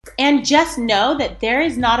And just know that there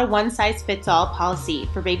is not a one-size-fits-all policy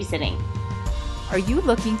for babysitting. Are you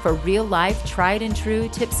looking for real-life, tried-and-true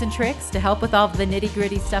tips and tricks to help with all the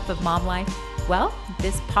nitty-gritty stuff of mom life? Well,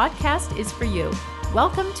 this podcast is for you.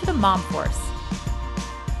 Welcome to the Mom Force.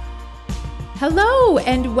 Hello,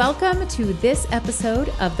 and welcome to this episode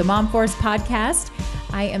of the Mom Force podcast.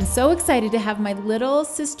 I am so excited to have my little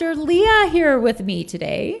sister Leah here with me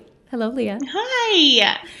today. Hello, Leah.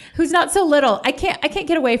 Hi. Who's not so little. I can't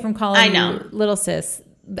get away from calling you little sis.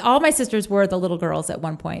 All my sisters were the little girls at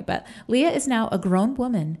one point, but Leah is now a grown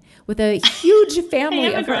woman with a huge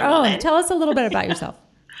family of her own. Woman. Tell us a little bit about yourself.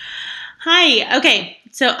 Hi. Okay.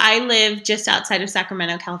 So I live just outside of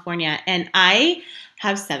Sacramento, California, and I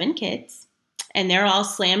have 7 kids, and they're all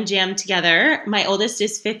slam jammed together. My oldest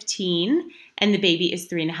is 15, and the baby is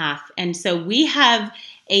 3.5. And so we have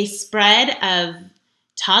a spread of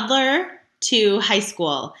toddler to high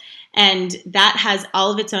school. And that has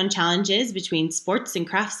all of its own challenges between sports and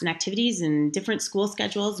crafts and activities and different school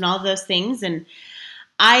schedules and all of those things. And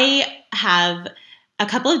I have a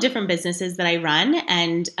couple of different businesses that I run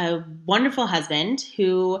and a wonderful husband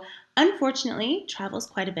who unfortunately travels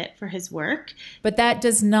quite a bit for his work. But that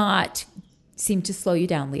does not seem to slow you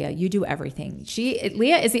down, Leah. You do everything.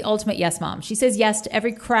 Leah is the ultimate yes mom. She says yes to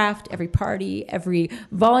every craft, every party, every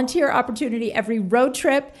volunteer opportunity, every road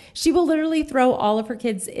trip. She will literally throw all of her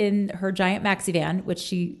kids in her giant maxi van, which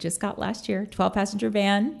she just got last year, 12-passenger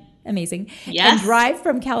van. Amazing. Yes. And drive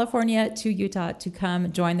from California to Utah to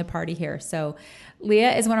come join the party here. So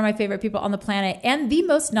Leah is one of my favorite people on the planet and the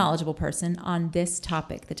most knowledgeable person on this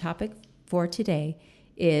topic. The topic for today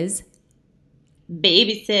is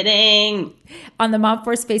babysitting. On the Mom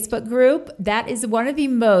Force Facebook group, that is one of the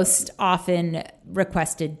most often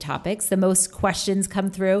requested topics. The most questions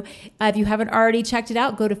come through. If you haven't already checked it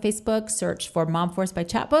out, go to Facebook, search for Mom Force by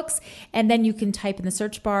Chatbooks, and then you can type in the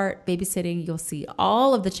search bar, babysitting. You'll see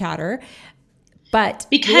all of the chatter. But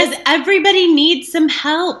because everybody needs some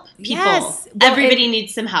help, people. Yes. Everybody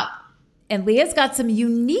needs some help. And Leah's got some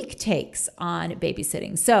unique takes on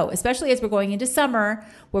babysitting. So especially as we're going into summer,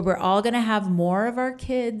 where we're all going to have more of our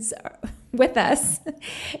kids with us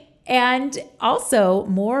and also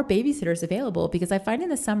more babysitters available, because I find in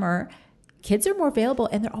the summer, kids are more available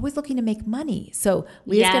and they're always looking to make money. So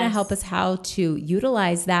Leah's going to help us how to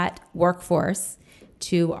utilize that workforce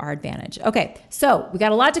to our advantage. Okay, so we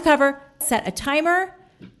got a lot to cover. Set a timer.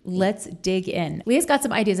 Let's dig in. Leah's got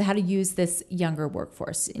some ideas of how to use this younger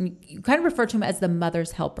workforce. And you kind of refer to them as the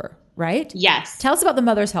mother's helper, right? Yes. Tell us about the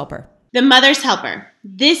mother's helper. The mother's helper.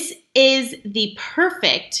 This is the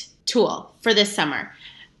perfect tool for this summer.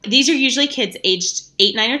 These are usually kids aged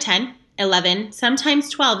 8, 9, or 10, 11,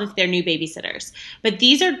 sometimes 12 if they're new babysitters. But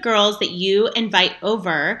these are girls that you invite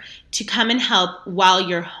over to come and help while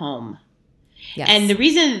you're home. Yes. And the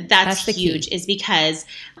reason that's huge is because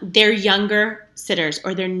they're younger sitters,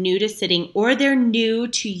 or they're new to sitting, or they're new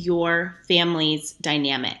to your family's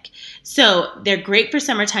dynamic. So they're great for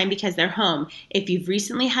summertime because they're home. If you've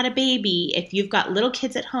recently had a baby, if you've got little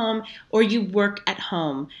kids at home, or you work at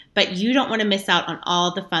home, but you don't want to miss out on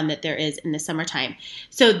all the fun that there is in the summertime.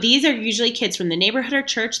 So these are usually kids from the neighborhood or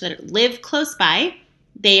church that live close by.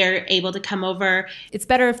 They are able to come over. It's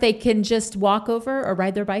better if they can just walk over or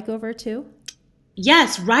ride their bike over too.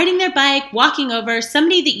 Yes, riding their bike, walking over,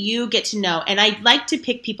 somebody that you get to know. And I like to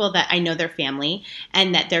pick people that I know their family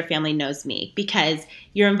and that their family knows me, because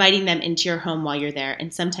you're inviting them into your home while you're there.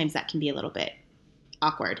 And sometimes that can be a little bit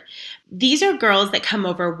awkward. These are girls that come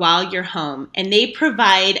over while you're home, and they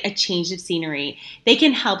provide a change of scenery. They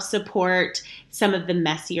can help support some of the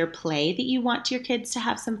messier play that you want your kids to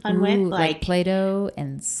have some fun with. Like Play-Doh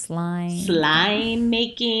and slime. Slime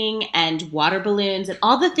making and water balloons and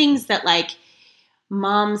all the things that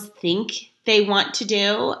moms think they want to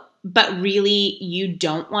do, but really you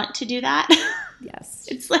don't want to do that. Yes.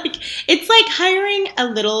 It's like hiring a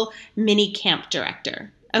little mini camp director.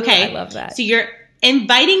 Okay. Ooh, I love that. So you're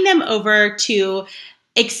inviting them over to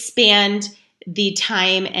expand the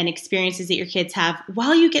time and experiences that your kids have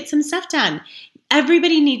while you get some stuff done.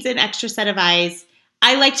 Everybody needs an extra set of eyes.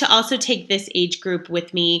 I like to also take this age group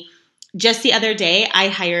with me. Just the other day, I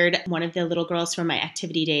hired one of the little girls from my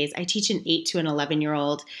activity days. I teach an 8 to an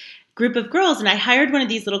 11-year-old group of girls, and I hired one of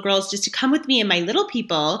these little girls just to come with me and my little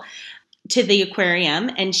people to the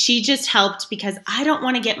aquarium, and she just helped because I don't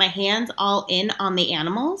want to get my hands all in on the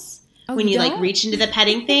animals. When you reach into the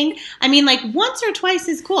petting thing. I mean, once or twice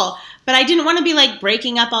is cool, but I didn't want to be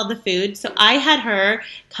breaking up all the food. So I had her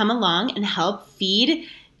come along and help feed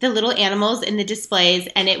the little animals in the displays,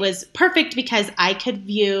 and it was perfect because I could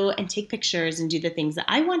view and take pictures and do the things that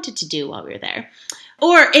I wanted to do while we were there.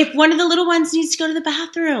 Or if one of the little ones needs to go to the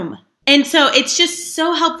bathroom. And so it's just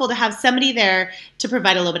so helpful to have somebody there to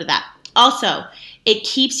provide a little bit of that. Also, it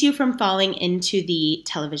keeps you from falling into the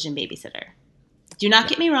television babysitter. Do not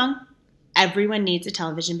get me wrong. Everyone needs a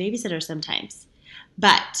television babysitter sometimes.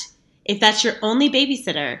 But if that's your only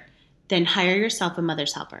babysitter, then hire yourself a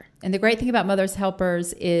mother's helper. And the great thing about mother's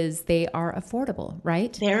helpers is they are affordable,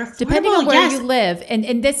 right? They're affordable, depending on where you live.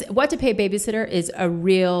 And this, what to pay a babysitter is a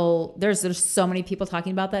real, there's so many people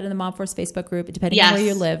talking about that in the Mom Force Facebook group. Depending on where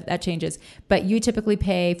you live, that changes. But you typically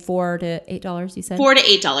pay $4 to $8, you said? $4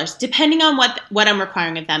 to $8, depending on what I'm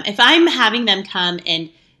requiring of them. If I'm having them come and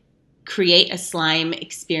create a slime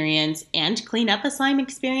experience and clean up a slime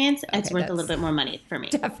experience, it's worth a little bit more money for me.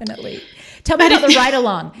 Definitely. Tell me about the ride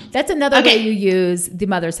along. That's another way you use the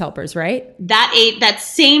mother's helpers, right? That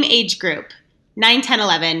same age group, 9, 10,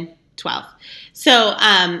 11, 12. So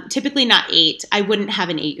typically not 8. I wouldn't have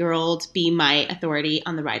an 8-year-old be my authority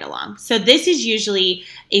on the ride along. So this is usually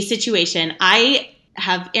a situation. I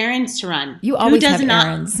have errands to run. You always have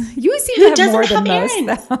errands. You seem to have more than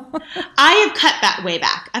most, though. I have cut that way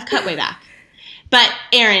back. I've cut way back. But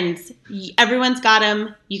errands, everyone's got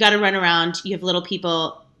them. You got to run around. You have little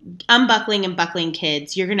people unbuckling and buckling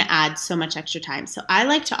kids. You're going to add so much extra time. So I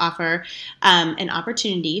like to offer an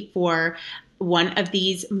opportunity for one of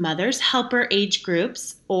these mother's helper age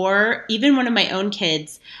groups, or even one of my own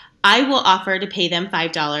kids. I will offer to pay them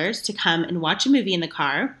 $5 to come and watch a movie in the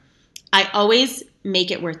car. I always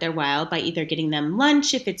make it worth their while by either getting them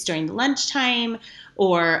lunch if it's during the lunchtime,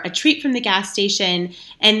 or a treat from the gas station,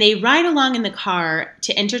 and they ride along in the car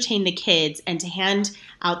to entertain the kids and to hand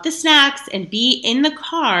out the snacks and be in the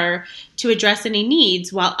car to address any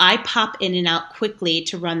needs while I pop in and out quickly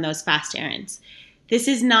to run those fast errands. This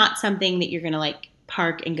is not something that you're going to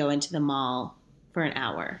park and go into the mall for an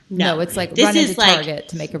hour. No, it's like run into Target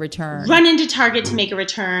to make a return. Run into Target to make a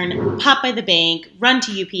return, pop by the bank, run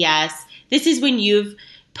to UPS. This is when you've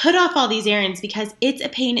put off all these errands because it's a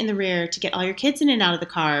pain in the rear to get all your kids in and out of the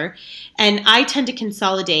car. And I tend to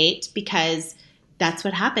consolidate because that's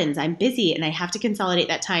what happens. I'm busy and I have to consolidate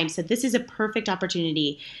that time. So this is a perfect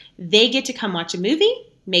opportunity. They get to come watch a movie,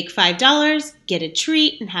 make $5, get a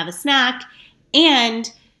treat and have a snack, and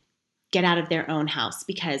get out of their own house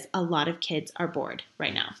because a lot of kids are bored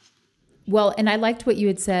right now. Well, and I liked what you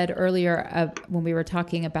had said earlier when we were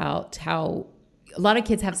talking about how a lot of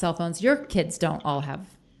kids have cell phones. Your kids don't all have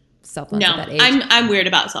cell phones at that age. I'm weird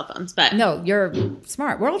about cell phones, but no, you're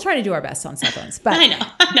smart. We're all trying to do our best on cell phones, but I know.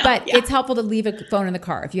 But it's helpful to leave a phone in the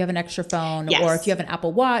car. If you have an extra phone, or if you have an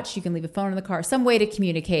Apple Watch, you can leave a phone in the car. Some way to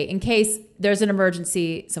communicate in case there's an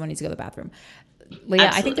emergency, someone needs to go to the bathroom.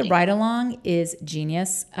 Leah, I think the ride along is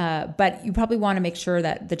genius, but you probably want to make sure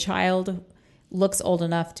that the child looks old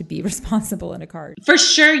enough to be responsible in a car. For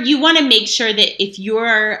sure, you want to make sure that if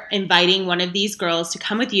you're inviting one of these girls to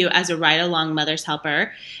come with you as a ride-along mother's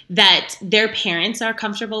helper, that their parents are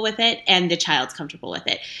comfortable with it and the child's comfortable with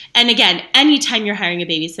it. And again, anytime you're hiring a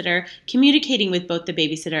babysitter, communicating with both the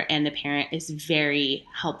babysitter and the parent is very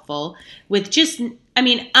helpful. With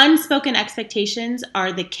unspoken expectations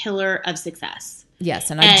are the killer of success.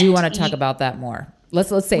 Yes, and I do want to talk about that more. Let's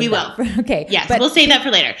say we that. will. Okay. Yes, we'll save that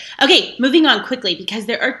for later. Okay, moving on quickly because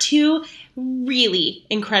there are 2 really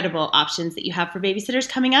incredible options that you have for babysitters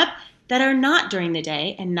coming up that are not during the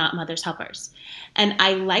day and not mother's helpers. And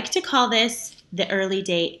I like to call this the early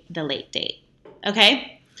date, the late date.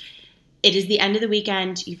 Okay? It is the end of the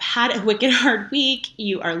weekend. You've had a wicked hard week.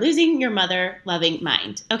 You are losing your mother-loving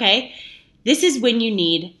mind. Okay? This is when you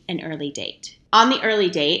need an early date. On the early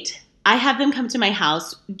date, I have them come to my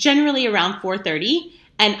house generally around 4:30,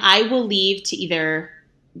 and I will leave to either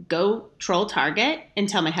go troll Target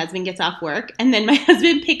until my husband gets off work, and then my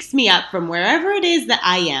husband picks me up from wherever it is that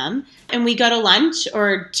I am, and we go to lunch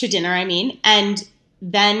or to dinner, and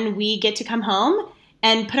then we get to come home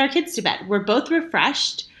and put our kids to bed. We're both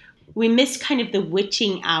refreshed. We miss kind of the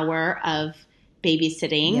witching hour of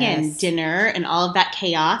babysitting and dinner and all of that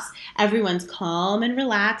chaos. Everyone's calm and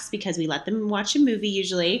relaxed because we let them watch a movie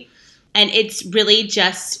usually. And it's really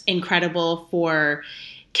just incredible for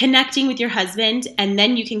connecting with your husband, and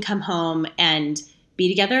then you can come home and be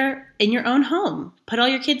together in your own home. Put all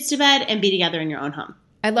your kids to bed and be together in your own home.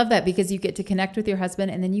 I love that because you get to connect with your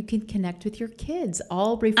husband and then you can connect with your kids,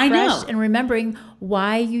 all refreshed and remembering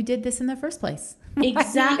why you did this in the first place.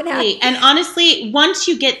 Exactly. And honestly, once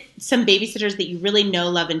you get some babysitters that you really know,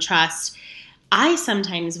 love, and trust, I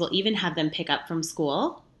sometimes will even have them pick up from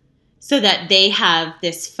school so that they have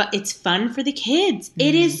this, it's fun for the kids.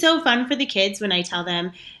 It is so fun for the kids when I tell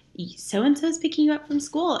them so-and-so is picking you up from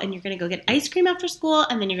school and you're going to go get ice cream after school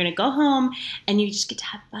and then you're going to go home and you just get to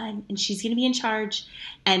have fun and she's going to be in charge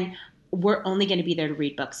and we're only going to be there to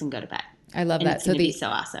read books and go to bed. I love that. It's going to be so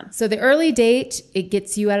awesome. So the early date, it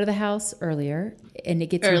gets you out of the house earlier and it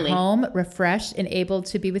gets you home refreshed and able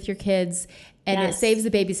to be with your kids. And it saves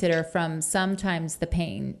the babysitter from sometimes the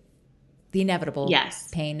pain, the inevitable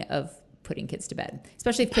pain of putting kids to bed,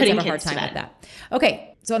 especially if kids have a hard time with that.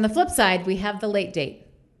 Okay. So on the flip side, we have the late date.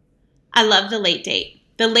 I love the late date.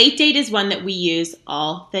 The late date is one that we use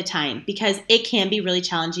all the time because it can be really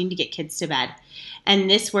challenging to get kids to bed. And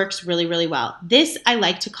this works really, really well. This I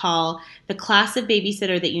like to call the class of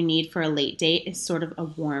babysitter that you need for a late date is sort of a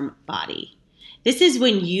warm body. This is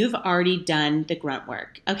when you've already done the grunt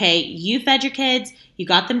work. Okay, you fed your kids, you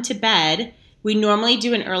got them to bed. We normally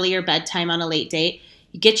do an earlier bedtime on a late date.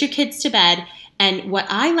 You get your kids to bed. And what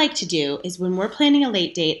I like to do is when we're planning a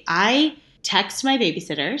late date, I text my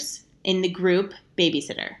babysitters in the group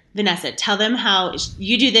babysitter. Vanessa, tell them how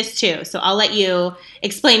you do this too. So I'll let you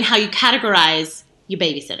explain how you categorize your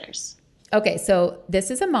babysitters. Okay, so this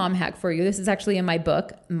is a mom hack for you. This is actually in my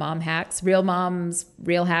book, Mom Hacks, Real Moms,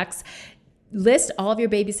 Real Hacks. List all of your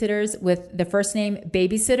babysitters with the first name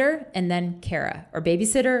babysitter and then Kara, or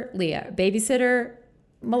babysitter Leah, babysitter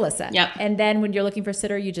Melissa. Yep. And then when you're looking for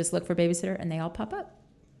sitter, you just look for babysitter and they all pop up.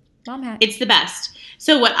 Mom hack. It's the best.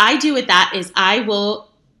 So what I do with that is I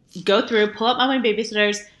will go through, pull up all my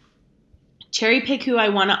babysitters, cherry pick who I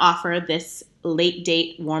want to offer this late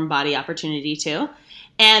date warm body opportunity to.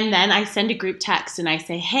 And then I send a group text and I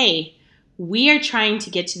say, hey, we are trying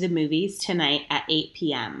to get to the movies tonight at 8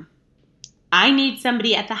 p.m. I need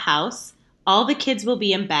somebody at the house. All the kids will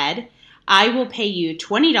be in bed. I will pay you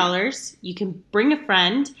 $20. You can bring a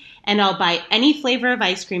friend and I'll buy any flavor of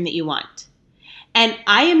ice cream that you want. And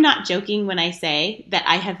I am not joking when I say that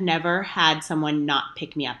I have never had someone not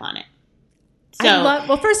pick me up on it. So,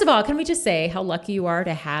 well, first of all, can we just say how lucky you are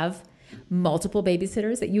to have multiple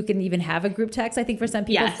babysitters, that you can even have a group text? I think for some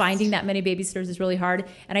people, finding that many babysitters is really hard.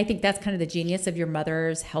 And I think that's kind of the genius of your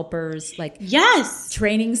mother's helpers, like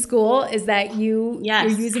training school, is that you're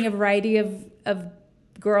using a variety of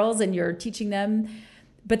girls and you're teaching them.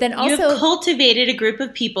 But then also, you've cultivated a group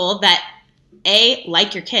of people that A,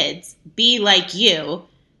 like your kids, B, like you,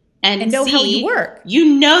 and know C, how you work. You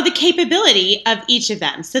know the capability of each of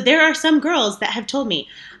them. So there are some girls that have told me,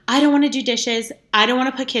 I don't want to do dishes, I don't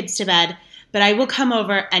want to put kids to bed, but I will come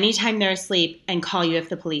over anytime they're asleep and call you if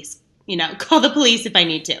the police, call the police if I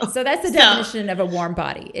need to. So that's the definition of a warm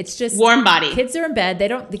body. It's just warm body. Kids are in bed.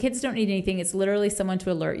 The kids don't need anything. It's literally someone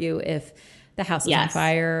to alert you if the house is on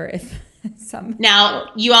fire, if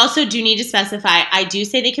Now, you also do need to specify, I do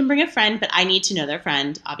say they can bring a friend, but I need to know their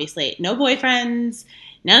friend. Obviously, no boyfriends,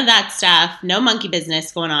 none of that stuff, no monkey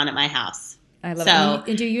business going on at my house. I love it.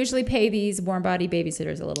 And do you usually pay these warm body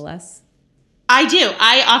babysitters a little less? I do.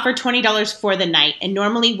 I offer $20 for the night, and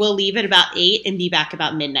normally we'll leave at about 8 and be back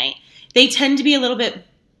about midnight. They tend to be a little bit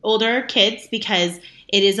older kids because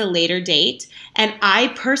it is a later date. And I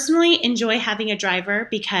personally enjoy having a driver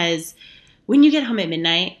because when you get home at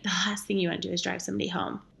midnight, the last thing you want to do is drive somebody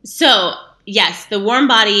home. So, yes, the warm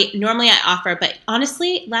body, normally I offer, but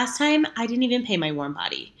honestly, last time I didn't even pay my warm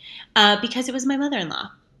body because it was my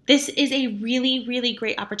mother-in-law. This is a really, really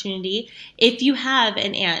great opportunity. If you have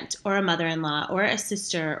an aunt or a mother-in-law or a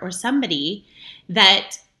sister or somebody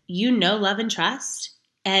that you know, love, and trust,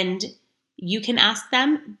 and you can ask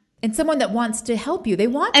them. And someone that wants to help you. They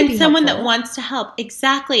want to be helpful. And someone that wants to help.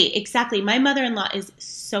 Exactly. My mother-in-law is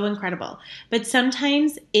so incredible. But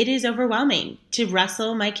sometimes it is overwhelming to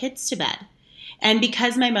wrestle my kids to bed. And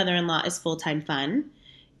because my mother-in-law is full-time fun,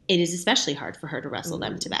 it is especially hard for her to wrestle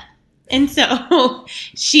them to bed. And so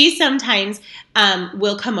she sometimes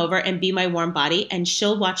will come over and be my warm body, and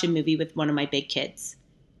she'll watch a movie with one of my big kids,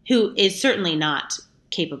 who is certainly not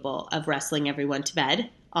capable of wrestling everyone to bed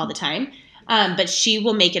all the time. But she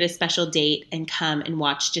will make it a special date and come and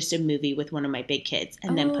watch just a movie with one of my big kids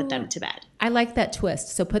and then put them to bed. I like that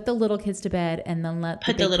twist. So put the little kids to bed and then let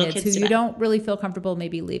the little kids who you don't really feel comfortable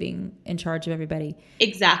maybe leaving in charge of everybody.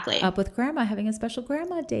 Exactly. Up with grandma, having a special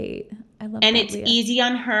grandma date. I love that. And it's easy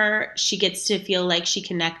on her. She gets to feel like she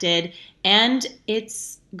connected. And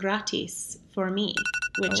it's gratis for me,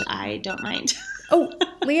 which I don't mind.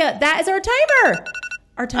 Leah, that is our timer.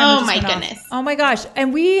 Our time my goodness. Oh my gosh.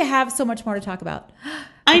 And we have so much more to talk about.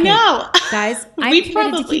 I know. Guys, I'm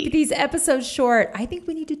committed to keep these episodes short. I think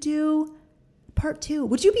we need to do part 2.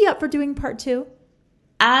 Would you be up for doing part 2?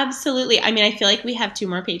 Absolutely. I mean, I feel like we have 2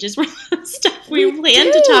 more pages worth of stuff we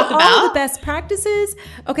plan to talk about. All the best practices.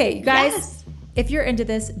 Okay, you guys. Yes. If you're into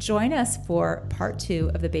this, join us for part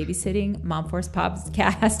 2 of the Babysitting Mom Force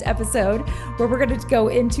podcast episode, where we're going to go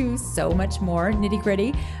into so much more nitty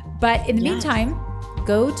gritty. But in the meantime,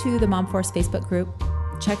 go to the Mom Force Facebook group,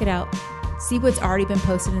 check it out, see what's already been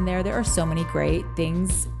posted in there. There are so many great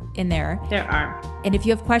things in there. There are. And if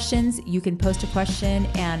you have questions, you can post a question.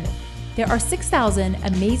 And there are 6,000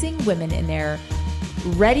 amazing women in there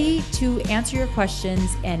ready to answer your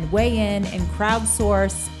questions and weigh in and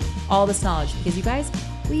crowdsource all this knowledge. Because you guys,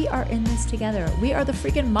 we are in this together. We are the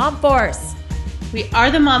freaking Mom Force. We are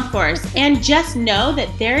the Mom Force. And just know that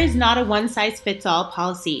there is not a one-size-fits-all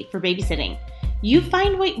policy for babysitting. You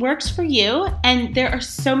find what works for you, and there are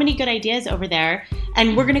so many good ideas over there.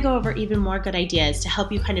 And we're going to go over even more good ideas to help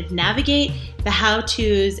you kind of navigate the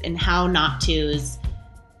how-tos and how-not-tos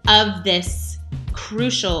of this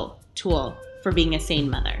crucial tool for being a sane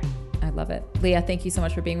mother. I love it. Leah, thank you so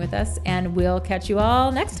much for being with us, and we'll catch you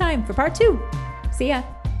all next time for part 2. See ya.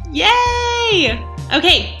 Yay!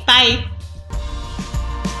 Okay, bye.